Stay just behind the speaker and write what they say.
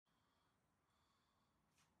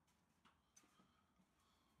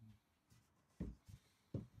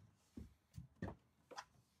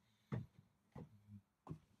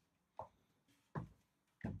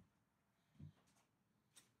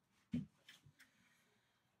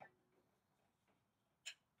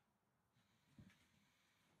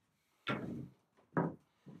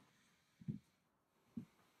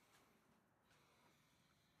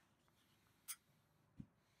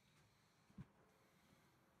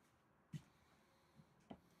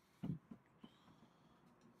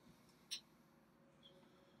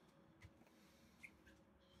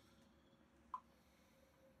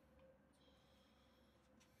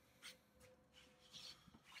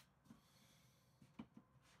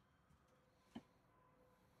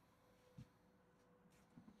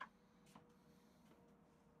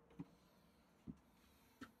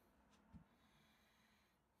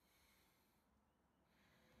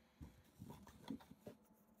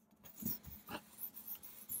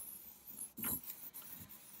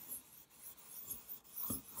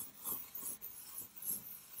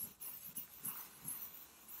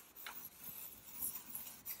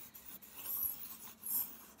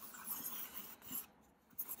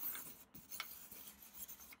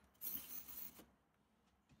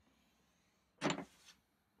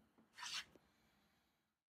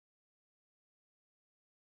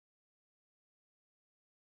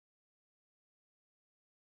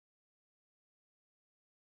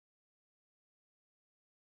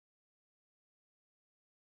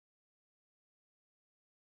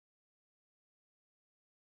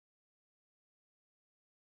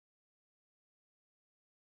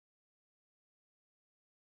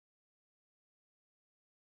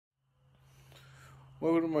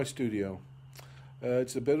Welcome to my studio.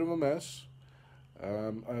 It's a bit of a mess.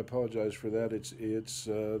 I apologize for that.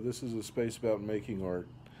 This is a space about making art.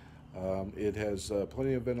 It has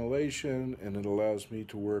plenty of ventilation, and it allows me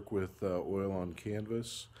to work with oil on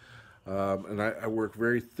canvas. And I work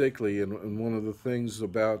very thickly, and one of the things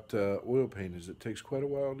about oil paint is it takes quite a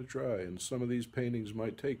while to dry, and some of these paintings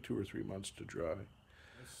might take 2 or 3 months to dry.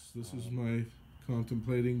 This is my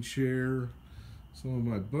contemplating chair, some of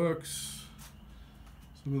my books,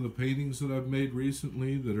 some of the paintings that I've made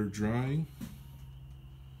recently that are drying.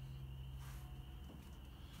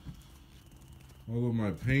 All of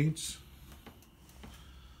my paints,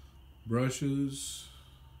 brushes,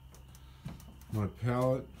 my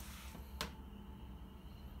palette,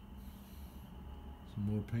 some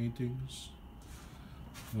more paintings.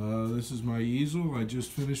 This is my easel. I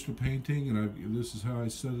just finished a painting, and this is how I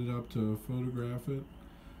set it up to photograph it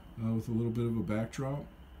with a little bit of a backdrop.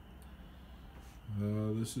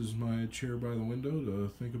 This is my chair by the window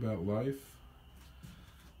to think about life.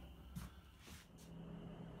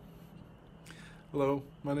 Hello,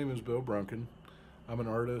 my name is Bill Brunken. I'm an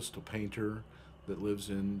artist, a painter that lives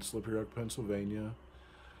in Slippery Rock, Pennsylvania.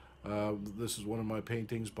 This is one of my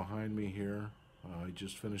paintings behind me here. I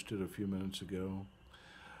just finished it a few minutes ago.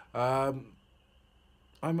 I'm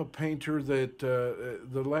a painter that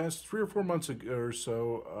the last 3 or 4 months or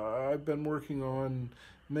so, I've been working on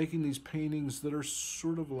making these paintings that are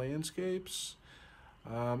sort of landscapes,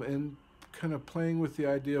 and kind of playing with the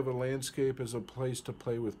idea of a landscape as a place to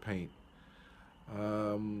play with paint.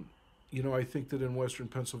 You know, I think that in Western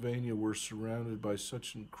Pennsylvania we're surrounded by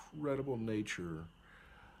such incredible nature,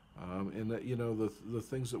 and that, you know, the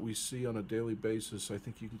things that we see on a daily basis, I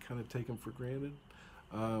think you can kind of take them for granted.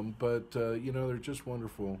 But you know, they're just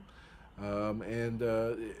wonderful.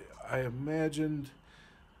 I imagined,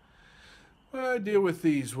 my idea with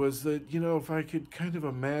these was that, you know, if I could kind of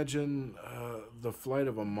imagine the flight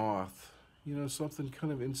of a moth, you know, something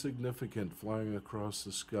kind of insignificant flying across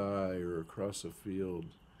the sky or across a field,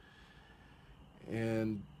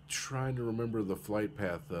 and trying to remember the flight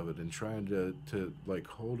path of it, and trying to like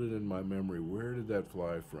hold it in my memory. Where did that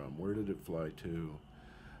fly from? Where did it fly to?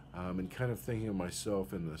 And kind of thinking of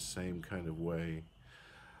myself in the same kind of way.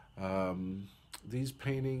 These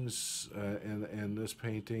paintings and this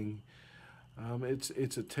painting,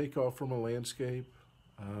 it's a takeoff from a landscape,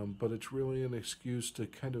 but it's really an excuse to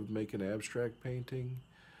kind of make an abstract painting,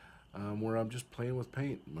 where I'm just playing with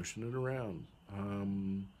paint, mushing it around.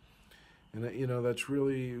 And you know, that's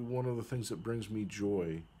really one of the things that brings me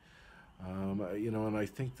joy. You know, and I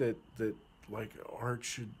think that like art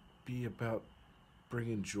should be about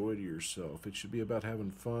bringing joy to yourself. It should be about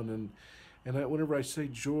having fun, and whenever I say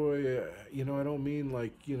joy, you know, I don't mean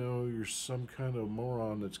like, you know, you're some kind of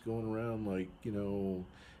moron that's going around like, you know,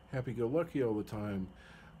 happy-go-lucky all the time,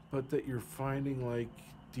 but that you're finding like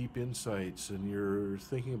deep insights, and you're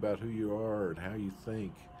thinking about who you are and how you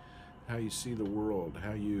think, how you see the world,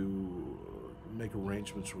 how you make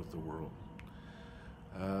arrangements with the world.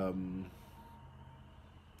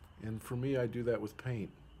 And for me, I do that with paint.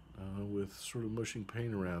 With sort of mushing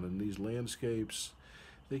paint around, and these landscapes,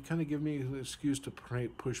 they kind of give me an excuse to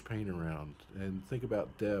push paint around and think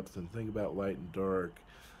about depth, and think about light and dark,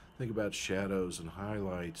 think about shadows and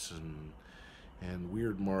highlights, and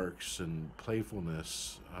weird marks and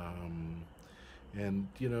playfulness, and,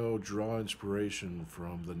 you know, draw inspiration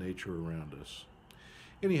from the nature around us.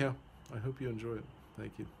 Anyhow, I hope you enjoy it.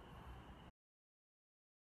 Thank you.